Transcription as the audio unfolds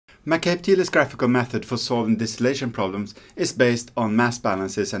McCabe-Thiele's graphical method for solving distillation problems is based on mass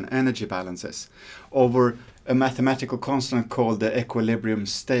balances and energy balances over a mathematical constant called the equilibrium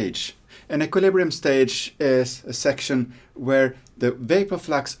stage. An equilibrium stage is a section where the vapor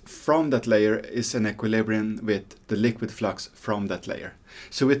flux from that layer is in equilibrium with the liquid flux from that layer.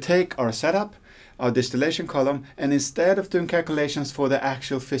 So we take our setup, our distillation column, and instead of doing calculations for the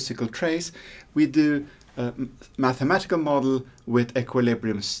actual physical trace, we do a mathematical model with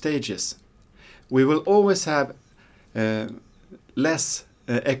equilibrium stages. We will always have less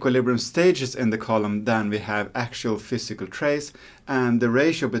equilibrium stages in the column than we have actual physical trace, and the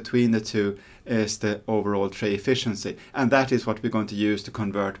ratio between the two is the overall tray efficiency, and that is what we're going to use to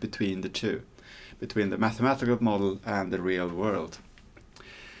convert between the two, between the mathematical model and the real world.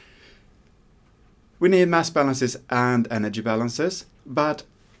 We need mass balances and energy balances, but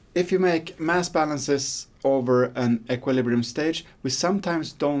if you make mass balances over an equilibrium stage, we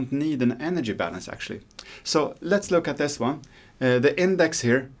sometimes don't need an energy balance actually. So let's look at this one. The index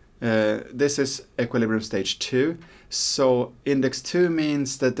here, this is equilibrium stage 2. So index 2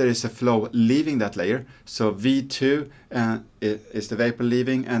 means that there is a flow leaving that layer. So V2 is the vapor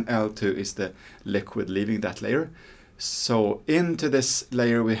leaving and L2 is the liquid leaving that layer. So into this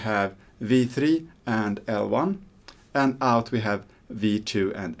layer we have V3 and L1, and out we have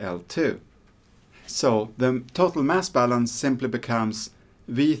V2 and L2. So the total mass balance simply becomes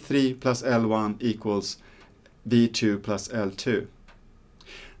V3 plus L1 equals V2 plus L2.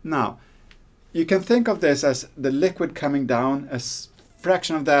 Now, you can think of this as the liquid coming down. A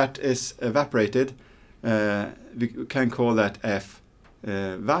fraction of that is evaporated. We can call that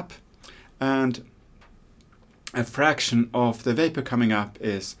Hvap. And a fraction of the vapor coming up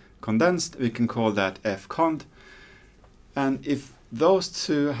is condensed. We can call that Fcond. And if those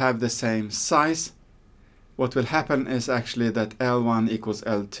two have the same size, what will happen is actually that L1 equals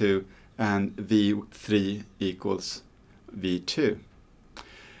L2 and V3 equals V2.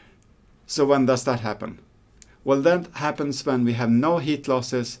 So when does that happen? Well, that happens when we have no heat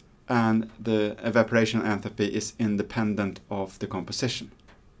losses and the evaporation enthalpy is independent of the composition.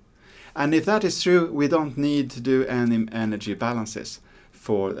 And if that is true, we don't need to do any energy balances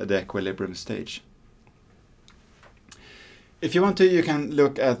for the equilibrium stage. If you want to, you can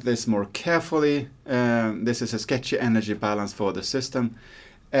look at this more carefully. This is a sketchy energy balance for the system.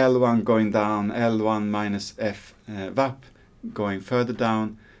 L1 going down, L1 minus Hvap going further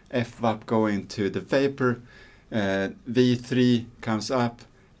down, Hvap going to the vapor, V3 comes up,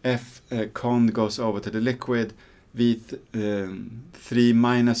 Fcond goes over to the liquid, V3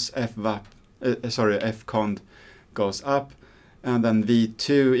 minus Fcond goes up, and then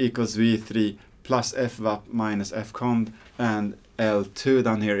V2 equals V3 plus Hvap minus Fcond, and L2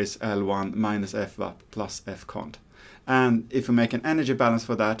 down here is L1 minus Hvap plus Fcond. And if we make an energy balance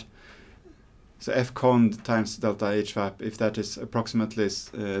for that, so Fcond times delta Hvap, if that is approximately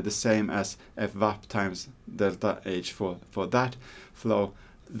the same as Hvap times delta H for that flow,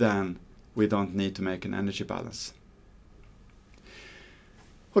 then we don't need to make an energy balance.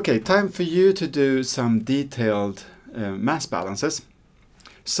 Okay, time for you to do some detailed mass balances.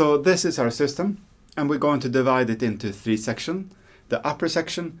 So this is our system, and we're going to divide it into 3 sections: the upper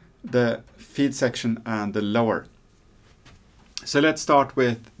section, the feed section, and the lower. So let's start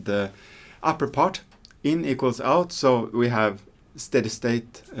with the upper part. In equals out, so we have steady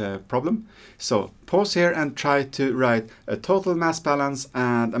state problem. So pause here and try to write a total mass balance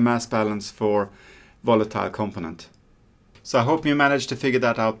and a mass balance for volatile component. So I hope you managed to figure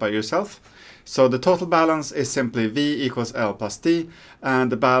that out by yourself. So the total balance is simply V equals L plus D,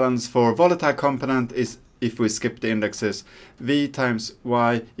 and the balance for volatile component is, if we skip the indexes, V times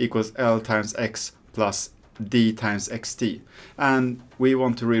Y equals L times X plus D times XT. And we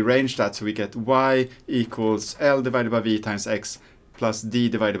want to rearrange that so we get Y equals L divided by V times X plus D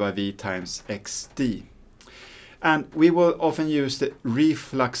divided by V times XD. And we will often use the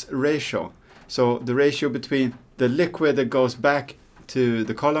reflux ratio. So the ratio between the liquid that goes back to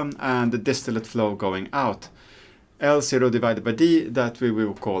the column and the distillate flow going out. L0 divided by D, that we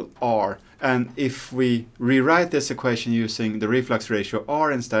will call R. And if we rewrite this equation using the reflux ratio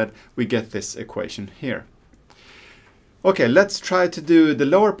R instead, we get this equation here. Okay, let's try to do the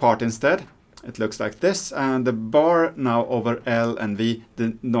lower part instead. It looks like this, and the bar now over L and V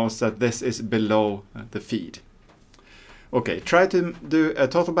knows that this is below the feed. Okay, try to do a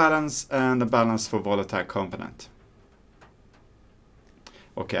total balance and a balance for volatile component.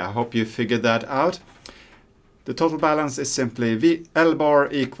 Okay, I hope you figured that out. The total balance is simply L bar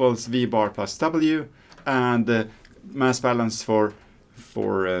equals V bar plus W, and the mass balance for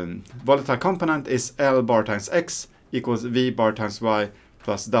volatile component is L bar times X equals V bar times Y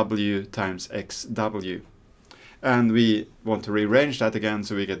plus W times XW. And we want to rearrange that again,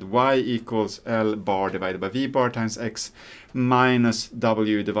 so we get Y equals L bar divided by V bar times X minus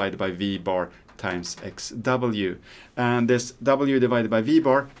W divided by V bar times XW. And this W divided by V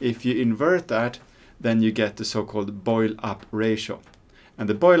bar, if you invert that, then you get the so-called boil-up ratio. And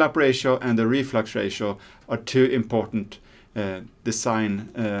the boil-up ratio and the reflux ratio are two important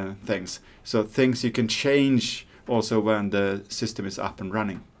design things. So things you can change also when the system is up and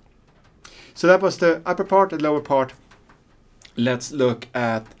running. So that was the upper part and lower part. Let's look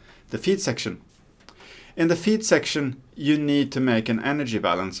at the feed section. In the feed section, you need to make an energy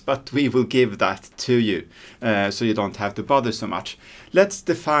balance, but we will give that to you, so you don't have to bother so much. Let's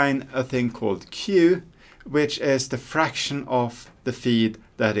define a thing called Q, which is the fraction of the feed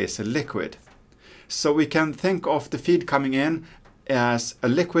that is a liquid. So we can think of the feed coming in as a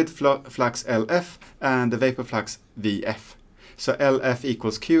liquid flux LF and the vapor flux VF. So LF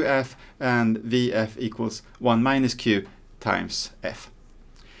equals QF and VF equals 1 minus Q times F.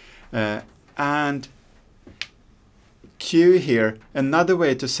 And Q here, another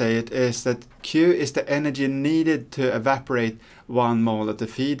way to say it is that Q is the energy needed to evaporate 1 mole of the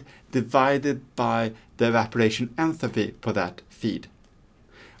feed divided by the evaporation enthalpy for that feed.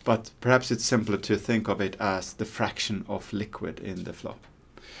 But perhaps it's simpler to think of it as the fraction of liquid in the flow.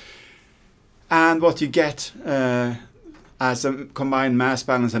 And what you get as a combined mass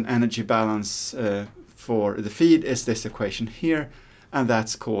balance and energy balance for the feed is this equation here, and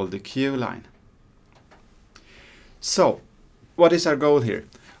that's called the Q line. So, what is our goal here?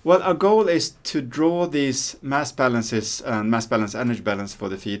 Well, our goal is to draw these mass balances and mass balance energy balance for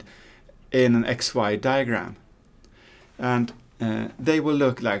the feed in an XY diagram. And they will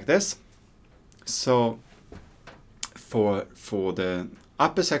look like this. So, for the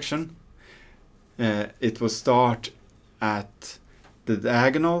upper section, it will start at the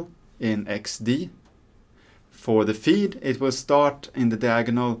diagonal in XD. For the feed, it will start in the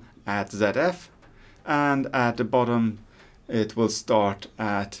diagonal at ZF, and at the bottom it will start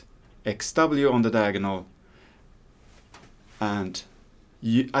at XW on the diagonal. And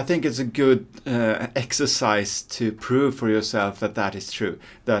I think it's a good exercise to prove for yourself that that is true,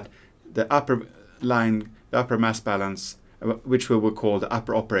 that the upper line, the upper mass balance, which we will call the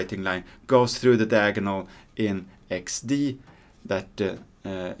upper operating line, goes through the diagonal in XD, that the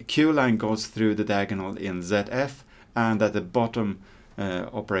Q line goes through the diagonal in ZF, and that the bottom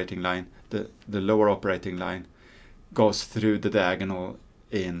operating line, the lower operating line, goes through the diagonal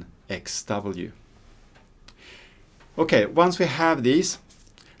in XW. Okay, once we have these,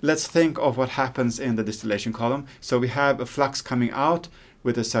 let's think of what happens in the distillation column. So we have a flux coming out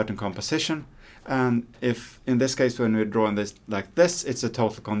with a certain composition, and if in this case when we're drawing this like this, it's a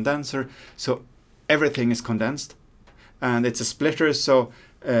total condenser, so everything is condensed, and it's a splitter, so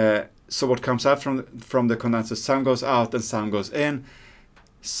what comes out from the condenser, some goes out and some goes in.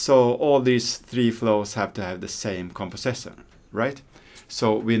 So all these three flows have to have the same composition, right?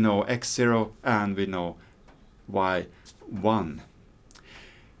 So we know X0 and we know Y1.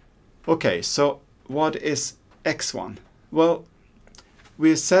 Okay, so what is X1? Well,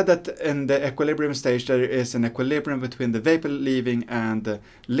 we said that in the equilibrium stage there is an equilibrium between the vapor leaving and the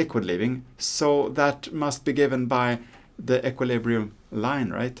liquid leaving, so that must be given by the equilibrium line,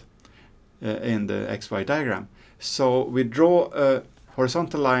 right, in the XY diagram. So we draw a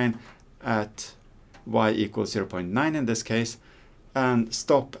horizontal line at y equals 0.9 in this case, and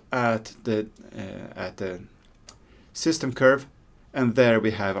stop at the system curve, and there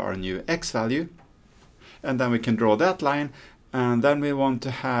we have our new x value, and then we can draw that line, and then we want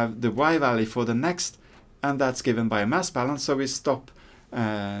to have the y value for the next, and that's given by a mass balance, so we stop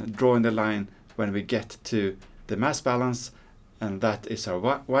drawing the line when we get to the mass balance, and that is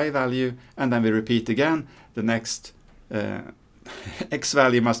our y value, and then we repeat again. The next x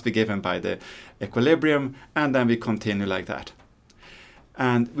value must be given by the equilibrium, and then we continue like that.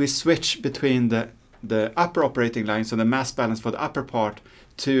 And we switch between the upper operating line, so the mass balance for the upper part,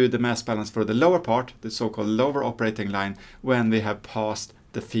 to the mass balance for the lower part, the so-called lower operating line, when we have passed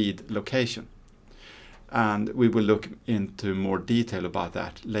the feed location. And we will look into more detail about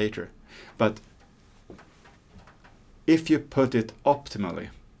that later. But if you put it optimally,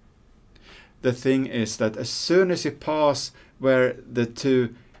 the thing is that as soon as you pass where the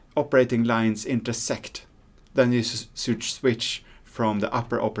two operating lines intersect, then you should switch from the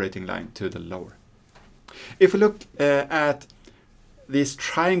upper operating line to the lower. If we look at these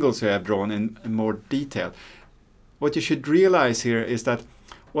triangles we have drawn in more detail, what you should realize here is that,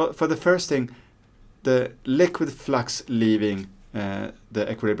 well, for the first thing, the liquid flux leaving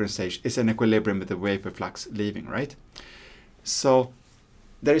the equilibrium stage is in equilibrium with the vapor flux leaving, right? So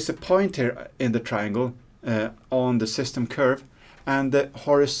there is a point here in the triangle on the system curve, and the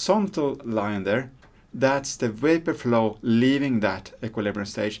horizontal line there, that's the vapor flow leaving that equilibrium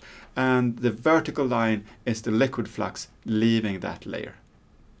stage, and the vertical line is the liquid flux leaving that layer.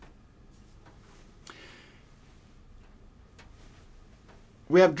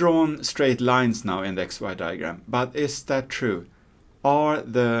 We have drawn straight lines now in the XY diagram, but is that true? Are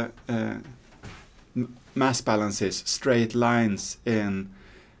the mass balances straight lines in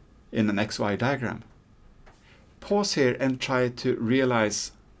an XY diagram? Pause here and try to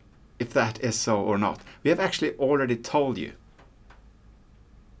realize if that is so or not. We have actually already told you.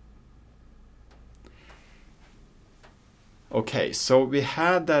 Okay, so we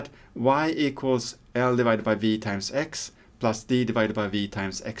had that y equals L divided by V times X plus D divided by V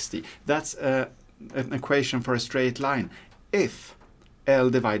times XD. That's an equation for a straight line if L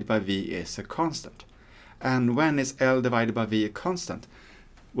divided by V is a constant. And when is L divided by V a constant?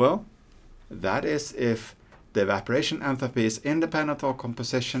 Well, that is if the evaporation enthalpy is independent of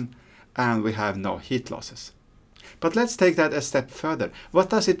composition and we have no heat losses. But let's take that a step further. What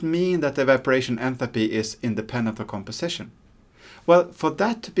does it mean that the evaporation enthalpy is independent of composition? Well, for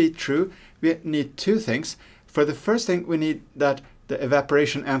that to be true, we need two things. For the first thing, we need that the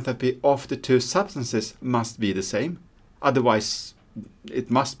evaporation enthalpy of the two substances must be the same. Otherwise,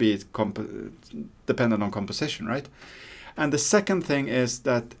 it must be dependent on composition, right? And the second thing is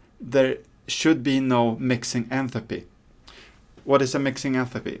that there should be no mixing enthalpy. What is a mixing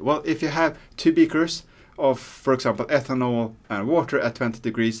enthalpy? Well, if you have two beakers of, for example, ethanol and water at 20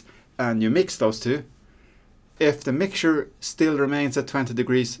 degrees, and you mix those two, if the mixture still remains at 20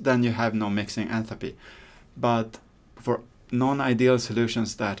 degrees, then you have no mixing enthalpy. But for non-ideal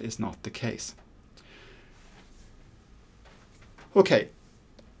solutions, that is not the case. Okay,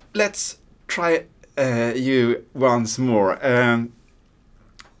 let's try you once more.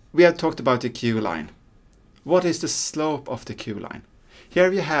 We have talked about the Q line. What is the slope of the Q line? Here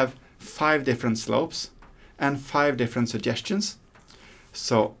we have 5 different slopes and 5 different suggestions.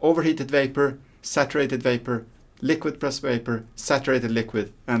 So overheated vapor, saturated vapor, liquid plus vapor, saturated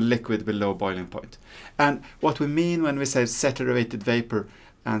liquid, and liquid below boiling point. And what we mean when we say saturated vapor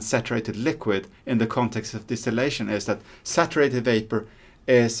and saturated liquid in the context of distillation is that saturated vapor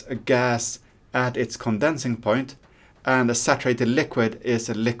is a gas at its condensing point, and a saturated liquid is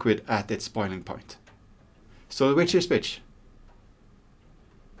a liquid at its boiling point. So which is which?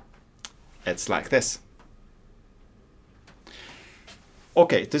 It's like this.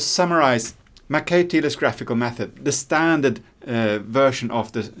 Okay, to summarize, McCabe-Thiele's graphical method, the standard version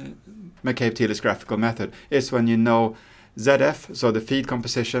of the McCabe-Thiele's graphical method is when you know ZF, so the feed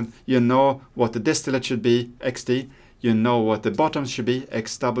composition, you know what the distillate should be, XD, you know what the bottom should be,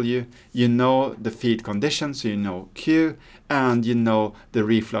 XW, you know the feed condition, so you know Q, and you know the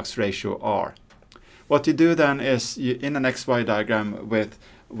reflux ratio R. What you do then is, in an XY diagram with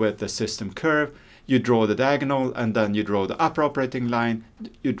the system curve, you draw the diagonal, and then you draw the upper operating line,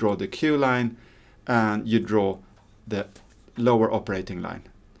 you draw the Q line, and you draw the lower operating line.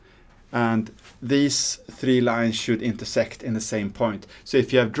 And these 3 lines should intersect in the same point. So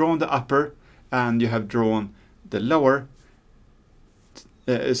if you have drawn the upper and you have drawn the lower,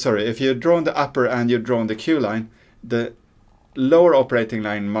 if you've drawn the upper and you've drawn the Q line, the lower operating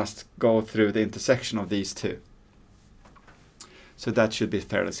line must go through the intersection of these two. So that should be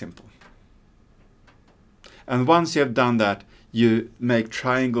fairly simple. And once you have done that, you make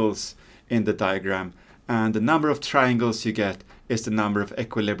triangles in the diagram, and the number of triangles you get is the number of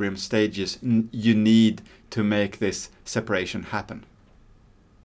equilibrium stages you need to make this separation happen.